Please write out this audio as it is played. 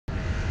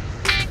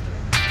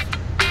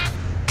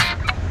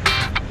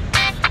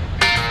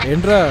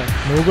ఏంట్రా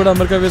నువ్వు కూడా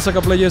అమెరికా వీసాకి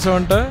అప్లై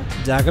చేసావంట?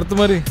 జాగ్రత్త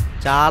మరి.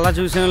 చాలా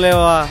చూసాం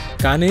లేవా,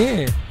 కానీ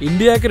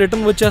ఇండియాకి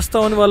రిటర్న్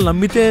వచ్చేస్తామని వాళ్ళు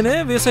నమ్మితేనే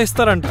వీసా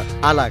ఇస్తారంట.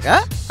 అలాగా?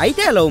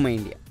 అయితే love my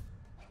India.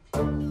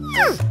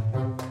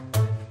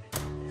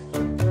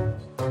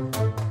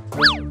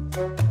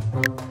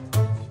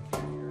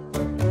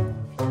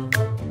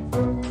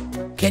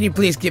 Can you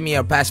please give me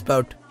your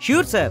passport?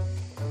 Sure, sir.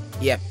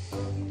 Yep.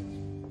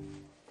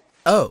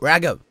 Oh,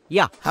 Raghav.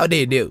 Yeah. How do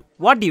you do?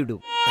 What do you do?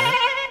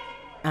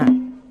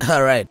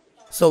 All right.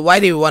 So why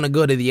do you want to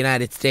go to the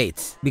United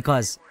States?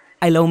 Because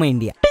I love my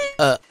India.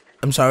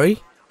 I'm sorry?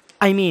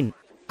 I mean,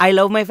 I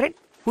love my friend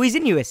who is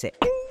in USA.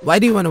 Why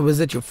do you want to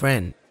visit your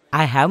friend?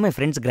 I have my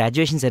friend's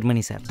graduation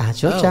ceremony, sir.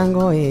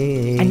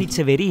 And it's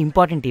a very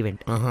important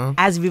event.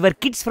 As we were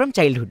kids from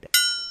childhood.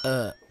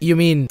 You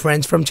mean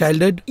friends from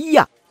childhood?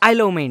 Yeah. I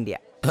love my India.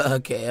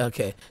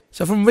 Okay.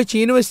 So from which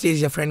university is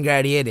your friend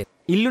graduated?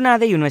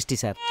 Illunade University,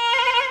 sir.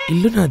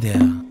 Illunade?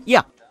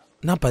 Yeah.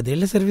 నా 10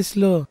 ఏళ్ల service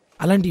లో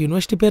అలాంటి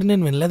university పేరు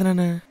నేను వినలేదు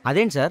నాన్న.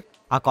 అదేంటి sir,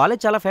 ఆ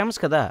కాలేజ్ చాలా ఫేమస్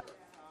కదా.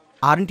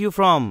 Aren't you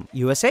from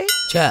USA?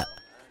 చా,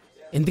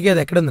 ఇంతకీ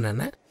అది ఎక్కడ ఉంది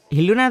నాన్న?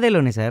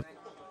 ఇల్లునాదేలోనే సార్.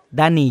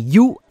 దాన్ని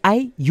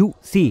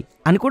UIUC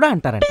అని కూడా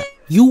అంటారంట.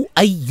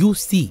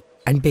 UIUC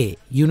అంటే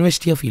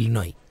university of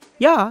Illinois.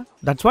 Yeah,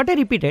 that's what I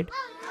repeated.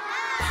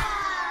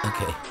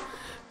 Okay.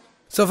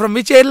 So from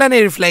which airline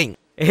are you flying?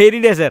 Air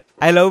India sir.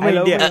 I love my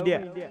India.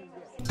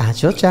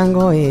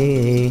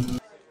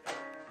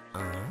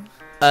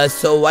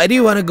 So why do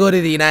you want to go to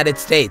the United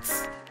States?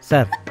 Sir,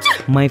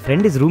 my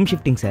friend is room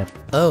shifting, sir.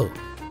 Oh.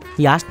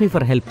 He asked me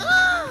for help.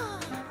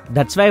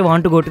 That's why I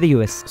want to go to the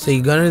US. So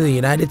you're going to the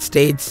United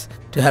States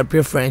to help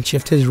your friend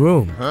shift his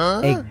room?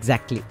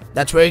 Exactly.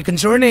 That's very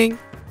concerning.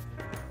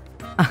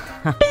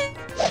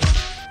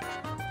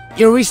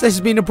 Your visa has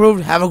been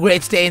approved. Have a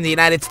great stay in the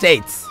United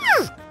States.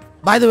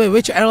 By the way,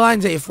 which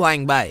airlines are you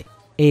flying by?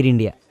 Air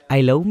India.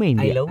 I love my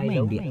India. I love my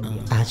India.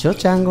 Acho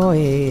chango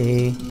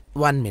eh.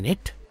 1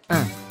 minute.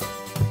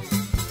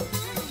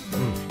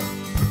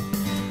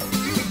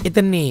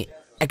 ఇతన్ని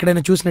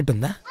ఎక్కడైనా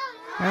చూసినట్టుందా?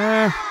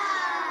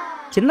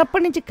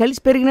 చిన్నప్పటి నుంచి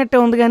కలిసి పెరిగినట్టే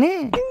ఉంది కానీ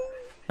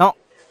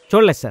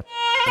చూడలేదు sir.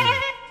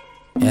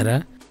 ఎరా,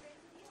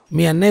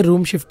 మీ అన్నయ్య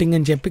రూమ్ షిఫ్టింగ్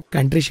అని చెప్పి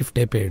కంట్రీ షిఫ్ట్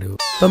అయిపోయాడు.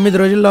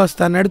 9 రోజుల్లో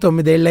వస్తా అన్నాడు.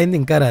 9 ఏళ్ళు అయింది,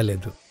 ఇంకా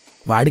రాలేదు.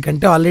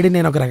 వాడికంటే ఆల్రెడీ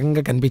నేను ఒక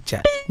రకంగా కనిపించా.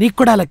 నీకు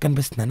కూడా అలా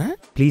కనిపిస్తున్నానా?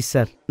 ప్లీజ్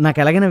సార్, నాకు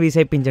ఎలాగైనా వీసా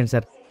ఇప్పించండి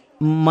సార్.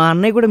 మా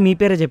అన్నయ్య కూడా మీ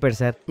పేరే చెప్పాడు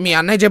సార్. మీ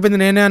అన్నయ్య చెప్పింది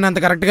నేనే అని అంత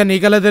కరెక్ట్గా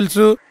నీకెలా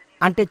తెలుసు?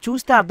 అంటే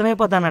చూస్తే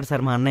అర్థమైపోతా అన్నాడు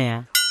సార్ మా అన్నయ్య.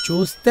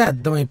 చూస్తే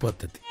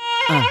అర్థమైపోతుంది.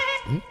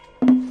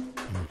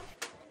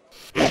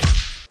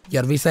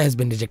 Your visa has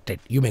been rejected.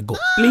 You may go.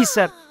 Please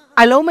sir,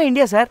 I love my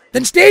India sir.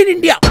 Then stay in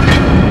India.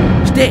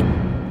 Stay.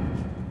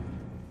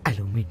 I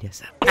love my India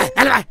sir.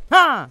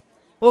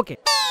 Okay.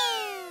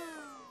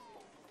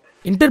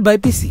 Inter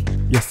BPC.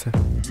 Yes sir.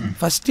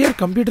 First year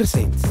computer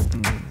science.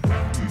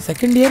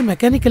 Second year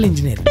mechanical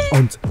engineering.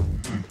 Avunu sir.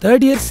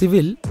 Third year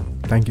civil.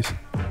 Thank you sir.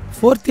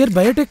 Fourth year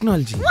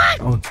biotechnology.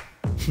 Avunu.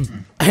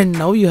 And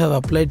now you have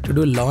applied to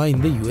do law in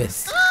the US.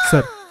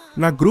 Sir,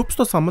 నా groups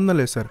తో సంబంధం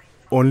లేదు sir.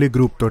 Only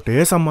group తోటే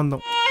సంబంధం.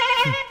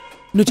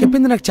 నువ్వు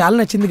చెప్పింది నాకు చాలా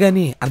నచ్చింది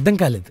కానీ అర్థం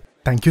కాలేదు.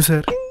 Thank you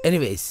sir.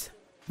 Anyways,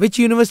 which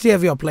university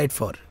have you applied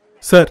for?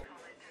 Sir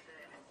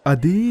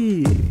అది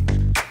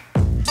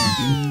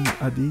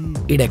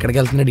ఈడెక్కడికి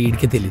వెళ్తున్నాడు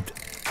ఈడికే తెలియదు.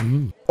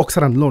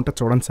 ఒకసారి అందులో ఉంటా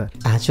చూడండి సార్.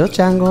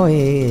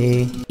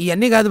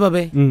 ఇవన్నీ కాదు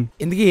బాబాయ్,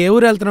 ఇందుకు ఏ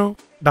ఊరు వెళ్తున్నావు?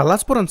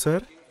 డల్లాస్పురం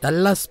సార్.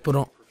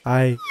 డల్లాస్పురం.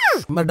 హాయ్.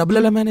 మరి డబ్బులు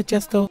ఎలా మేనేజ్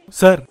చేస్తావు?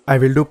 Sir, I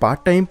will do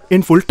part time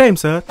in full time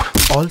sir.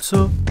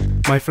 Also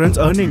my friends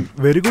earning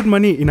very good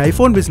money in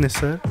iPhone business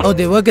sir. Oh,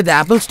 they work at the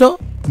Apple store?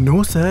 No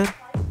sir,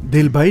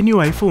 they'll buy new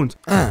iPhones.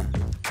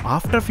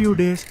 After few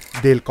days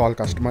they'll call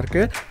customer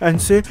care and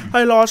say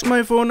I lost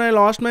my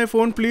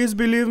phone, please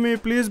believe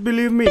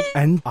me.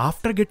 And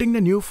after getting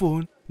the new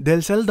phone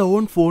they'll sell the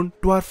own phone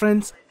to our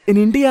friends in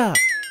India.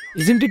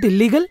 Isn't it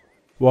illegal?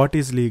 What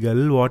is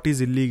legal, what is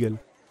illegal?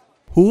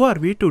 Who are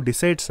we to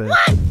decide sir?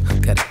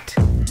 Correct.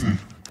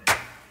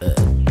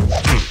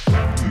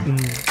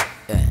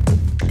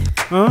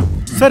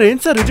 Sir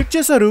ఏంటి sir reject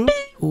చేశారు?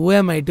 Who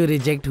am I to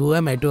reject? Who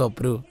am I to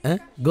approve?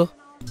 Go.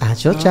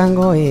 Acho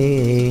chango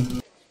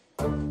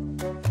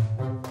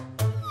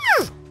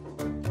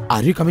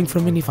Are you coming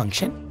from any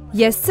function?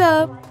 Yes sir.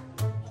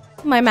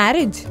 My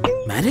marriage.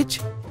 Marriage?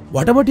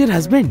 What about your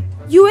husband?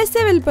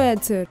 USA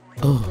వెళ్ళిపోయాడు sir.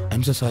 Oh,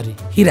 I'm so sorry.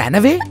 He ran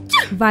away?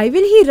 Why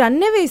will he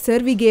run away sir?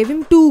 We gave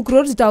him 2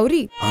 crores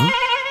dowry.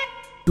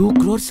 2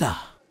 crores?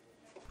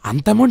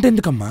 అంత amount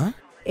ఎందుకమ్మా?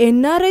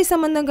 NRI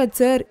సంబంధం కదా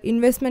sir,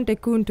 investment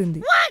ఎక్కువ ఉంటుంది.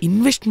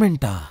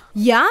 ఇన్వెస్ట్మెంటా?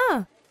 Yeah,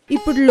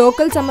 ఇప్పుడు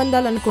local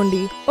సంబంధాలు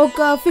అనుకోండి, ఒక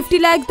 50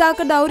 lakhs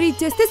దాకా డౌరీ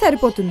ఇచ్చేస్తే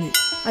సరిపోతుంది.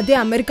 అదే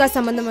అమెరికా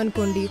సంబంధం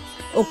అనుకోండి,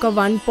 ఒక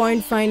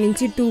 1.5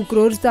 నుంచి 2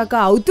 crores దాకా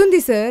అవుతుంది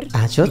సార్.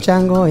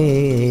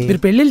 మీరు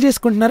పెళ్లిళ్ళు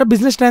చేసుకుంటున్నారా,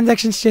 బిజినెస్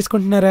ట్రాన్సాక్షన్స్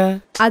చేసుకుంటున్నారా?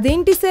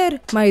 అదేంటి సార్,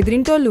 మా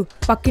ఎదురింటోళ్ళు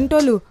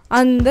పక్కింటోళ్ళు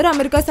అందరూ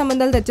అమెరికా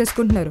సంబంధాలు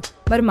తెచ్చేసుకుంటున్నారు.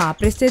 మరి మా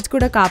ప్రెస్టేజ్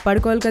కూడా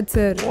కాపాడుకోవాలి కదా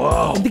సార్.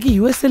 అందుకే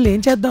యుఎస్ఏలో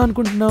ఏం చేద్దాం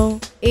అనుకుంటున్నావు?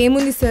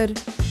 ఏముంది సార్,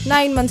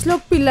 9 months లో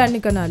ఒక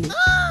పిల్లాడిని కనాలి.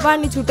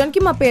 వాడిని చూడటానికి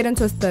మా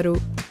పేరెంట్స్ వస్తారు,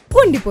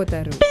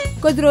 ఉండిపోతారు.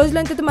 కొద్ది రోజుల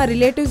తర్వాత మా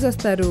రిలేటివ్స్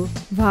వస్తారు,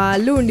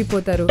 వాళ్ళు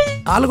ఉండిపోతారు.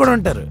 వాళ్ళు కూడా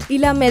ఉంటారు.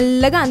 ఇలా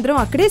మెల్లగా అందరం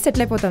అక్కడే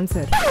సెటిల్ అయిపోతాం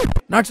సార్.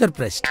 Not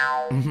surprised.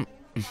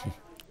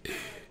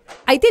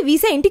 అయితే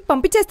వీసా ఇంటికి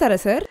పంపించేస్తారా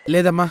సార్?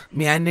 లేదమ్మా,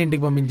 మీ ఆయన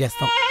ఇంటికి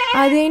పంపించేస్తాం.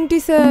 అదేంటి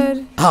సార్?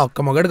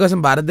 ఒక్క మొగడి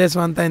కోసం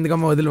భారతదేశం అంతా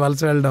ఎందుకమ్మా వదిలి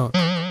వలస వెళ్ళడం,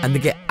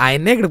 అందుకే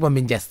ఆయన్నే ఇక్కడ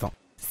పంపించేస్తాం.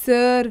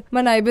 సార్ మా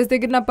నైబర్స్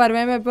దగ్గర నా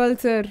పర్వేం అయిపోవాలి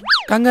సార్.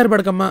 కంగారు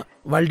పడకమ్మా,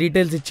 వాళ్ళ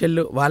డీటెయిల్స్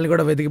ఇచ్చేళ్ళు, వాళ్ళని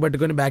కూడా వెతికి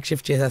పట్టుకుని బ్యాక్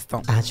షిఫ్ట్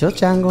చేసేస్తాం.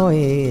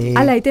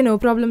 అలా అయితే నో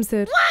ప్రాబ్లం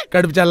సార్.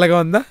 కడుపు చల్లగా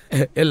ఉందా?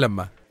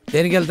 వెళ్ళమ్మా.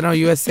 దేనికి వెళ్తున్నావు?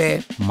 USA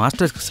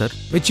masters sir.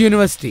 Which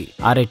university?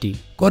 RIT.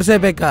 Course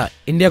అయిపోయాక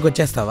ఇండియాకి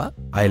వచ్చేస్తావా?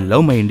 I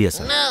love my India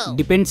sir.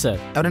 Depends sir.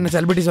 ఎవరైనా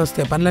సెలబ్రిటీస్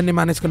వస్తే పనులన్నీ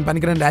మానేసుకుని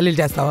పనికిరాని ర్యాలీలు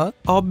చేస్తావా?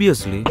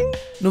 ఆబ్వియస్లీ.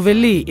 నువ్వు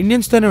వెళ్ళి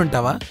ఇండియన్స్ తోనే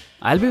ఉంటావా?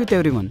 I'll be with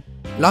everyone.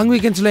 Long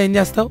weekends లో ఏం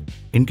చేస్తావు?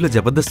 ఇంట్లో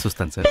జబర్దస్త్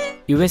చూస్తాను సార్.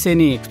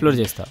 యుఎస్ఏని ఎక్స్ప్లోర్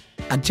చేస్తా.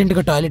 అర్జెంట్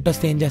గా టాయిలెట్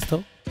వస్తే ఏం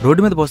చేస్తావు?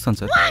 రోడ్డు మీద పోస్తాను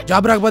సార్.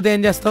 జాబ్ రాకపోతే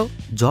ఏం చేస్తావు?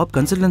 జాబ్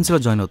కన్సల్టెన్సీలో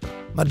జాయిన్ అవుతా.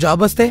 మరి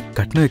జాబ్ వస్తే?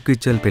 కట్నం ఎక్కువ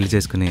ఇచ్చేవాళ్ళు పెళ్లి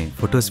చేసుకుని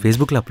ఫొటోస్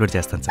ఫేస్బుక్ లో అప్లోడ్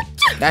చేస్తాను సార్.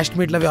 క్యాస్ట్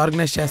మీట్లు అవి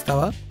ఆర్గనైజ్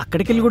చేస్తావా?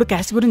 అక్కడికి వెళ్ళి కూడా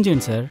క్యాస్ట్ గురించి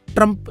ఏంటి సార్?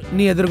 ట్రంప్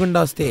నీ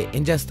ఎదురుగుండా వస్తే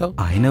ఏం చేస్తావు?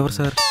 ఆయన ఎవరు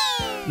సార్?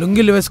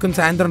 లుంగిలు వేసుకుని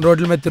సాయంత్రం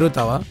రోడ్ల మీద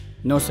తిరుగుతావా?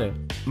 No sir.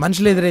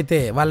 మనుషులు ఎదురైతే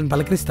వాళ్ళని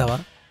పలకరిస్తావా?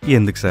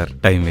 ఎందుకు సార్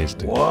టైం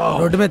వేస్ట్?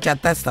 రోడ్డు మీద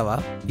చెత్తేస్తావా?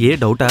 ఏ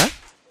డౌటా?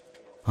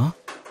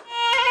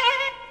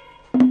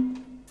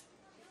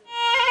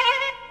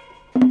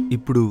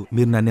 ఇప్పుడు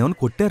మీరు నన్ను ఏమైనా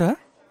కొట్టారా?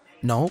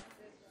 No.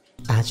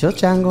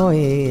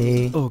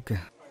 Okay,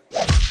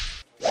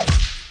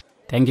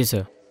 thank you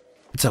sir.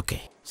 It's okay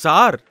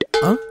sir.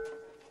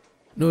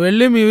 నువ్వు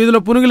వెళ్ళి మీ వీధిలో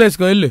పునుగులు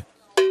వేసుకో, వెళ్ళు.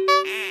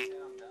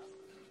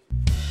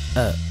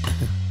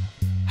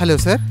 Hello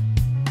sir,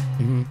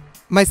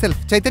 my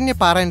self Chaitanya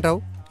పారాయణ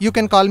రావు. You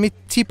can call me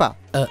చీపా.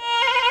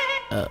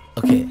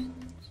 Okay.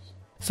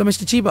 So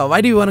mister చీపా,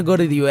 why do you want go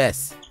to the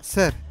US?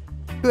 Sir,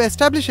 to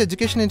establish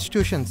education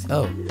institutions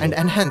and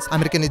enhance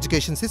American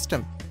education system.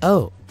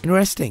 Oh,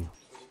 interesting.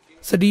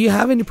 So do you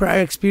have any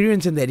prior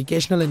experience in the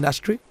educational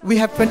industry? We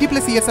have 20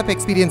 plus years of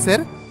experience, sir.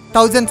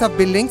 Thousands of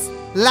buildings,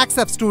 lakhs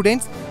of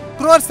students,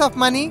 crores of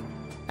money,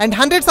 and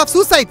hundreds of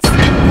suicides.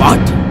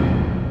 What?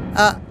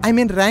 I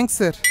mean ranks,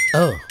 sir.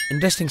 Oh,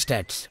 interesting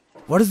stats.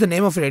 What is the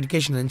name of your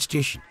educational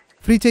institution?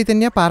 Free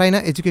Chaitanya Parayana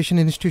Education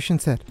Institution,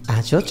 sir.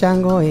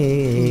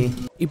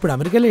 ఇప్పుడు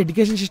అమెరికాలో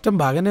education system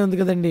బాగానే ఉంది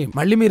కదండి,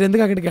 మళ్ళీ మీరు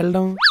ఎందుకు అక్కడికి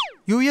వెళ్ళడం?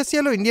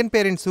 యూఎస్ఏలో ఇండియన్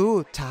పేరెంట్స్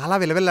చాలా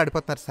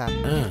విలువెల్లాడిపోతున్నారు సార్.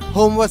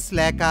 హోంవర్క్స్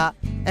లేక,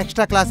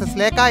 ఎక్స్ట్రా క్లాసెస్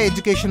లేక,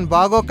 ఎడ్యుకేషన్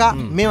బాగోక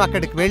మేము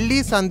అక్కడికి వెళ్ళి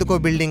సందుకో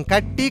బిల్డింగ్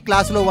కట్టి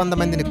క్లాసులో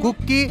 100 మందిని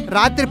కుక్కి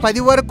రాత్రి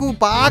 10 వరకు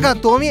బాగా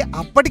తోమి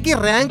అప్పటికి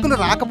ర్యాంకులు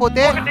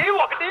రాకపోతే.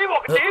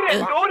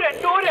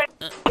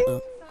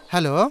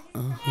 హలో,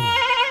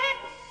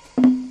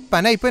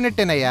 పని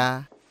అయిపోయినట్టేనయ్యా.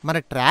 మన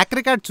ట్రాక్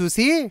రికార్డ్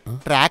చూసి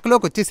ట్రాక్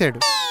లోకి వచ్చేసాడు.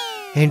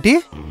 ఏంటి?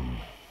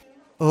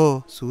 ఓ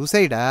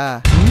సూసైడా?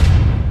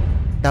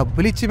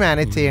 డబ్బులు ఇచ్చి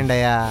మేనేజ్ చేయండి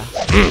అయ్యా.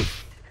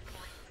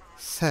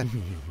 సార్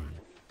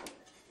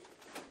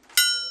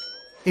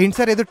ఏంటి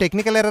సార్, ఏదో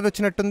టెక్నికల్ ఎర్రర్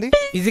వచ్చినట్టుంది.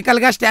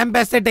 ఫిజికల్ గా స్టాంప్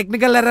వేస్తే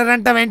టెక్నికల్ ఎర్రర్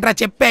అంటావేంట్రా,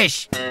 చెప్పేష్.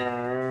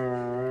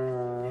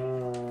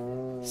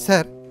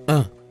 సార్,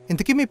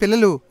 ఇంతకీ మీ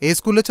పిల్లలు ఏ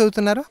స్కూల్లో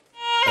చదువుతున్నారు?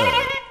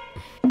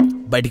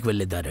 బయటికి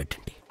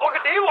వెళ్ళేదారటండి.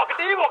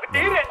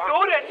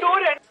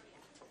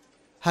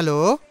 హలో,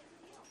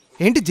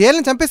 ఏంటి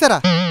జైలుని చంపేశారా?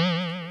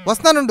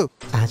 వస్తానుండు.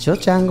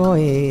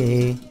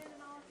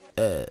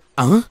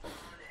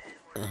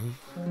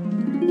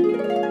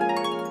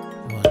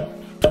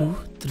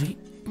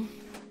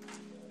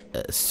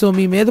 సో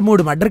మీ మీద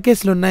 3 మర్డర్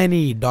కేసులు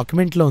ఉన్నాయని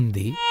డాక్యుమెంట్ లో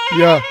ఉంది.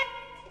 యా,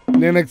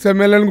 నేను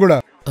ఎక్స్ఎంఎల్ఎన్ కూడా.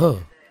 ఓ,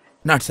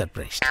 నాట్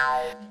సర్ప్రైజ్డ్.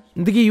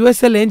 ఇందుకు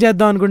యుఎస్ఎల్ ఏం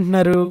చేద్దాం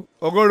అనుకుంటున్నారు?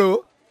 ఒకడు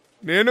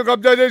నేను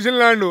కబ్జా చేసిన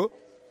ల్యాండ్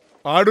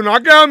ఆడు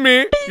నాకే అమ్మి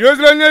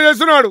యుఎస్ లో ఎంజాయ్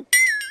చేస్తున్నాడు.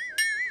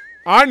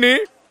 ఆడిని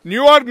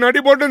న్యూయార్క్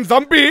నడిబొడ్డుని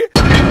చంపి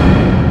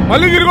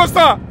మళ్ళీ తిరిగి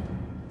వస్తా.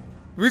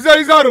 వీసా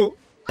ఇస్తారు.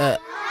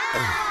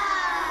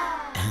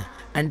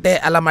 అంటే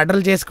అలా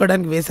మర్డర్లు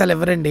చేసుకోవడానికి వీసాలు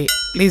ఇవ్వరండి.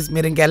 ప్లీజ్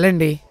మీరు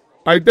ఇంకెళ్ళండి.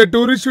 అయితే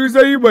టూరిస్ట్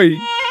వీసా ఇవ్వయి.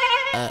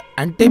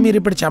 అంటే మీరు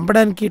ఇప్పుడు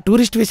చంపడానికి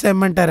టూరిస్ట్ వీసా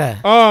ఇమ్మంటారా?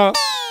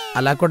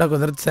 అలా కూడా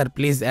కుదరదు సార్,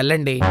 ప్లీజ్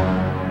వెళ్ళండి.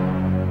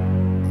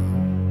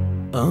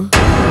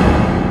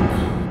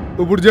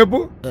 ఇప్పుడు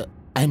చెప్పు.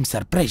 I'm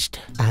surprised.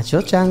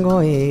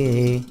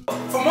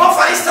 For more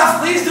funny stuff,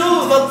 please do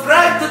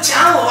subscribe to the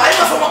channel.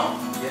 Viva for more.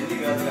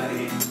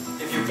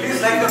 If you please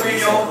like the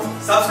video,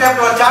 subscribe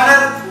to our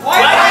channel.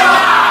 Viva.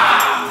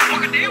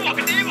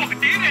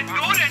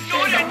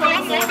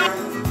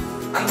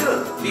 Uncle,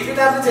 BP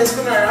tablet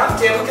చేసుకున్నారా?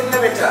 Table కింద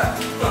పెట్టా.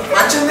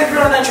 మంచం దగ్గర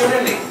ఉన్నా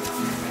చూడండి.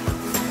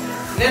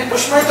 నేను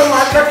పుష్మైతో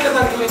మాట్లాడలేదు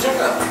అంకుల్,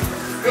 నిజంగా.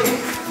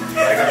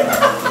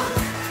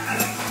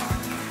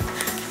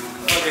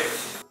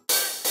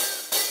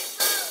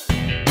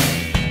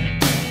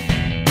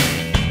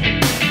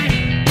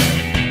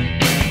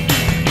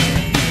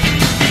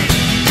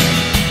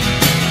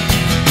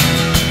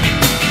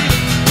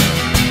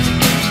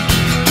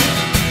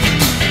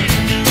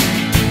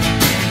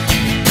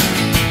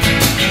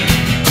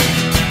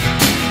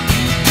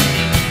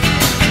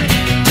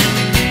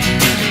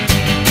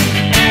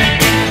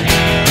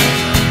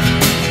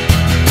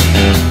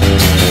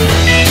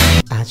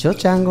 Acho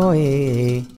chango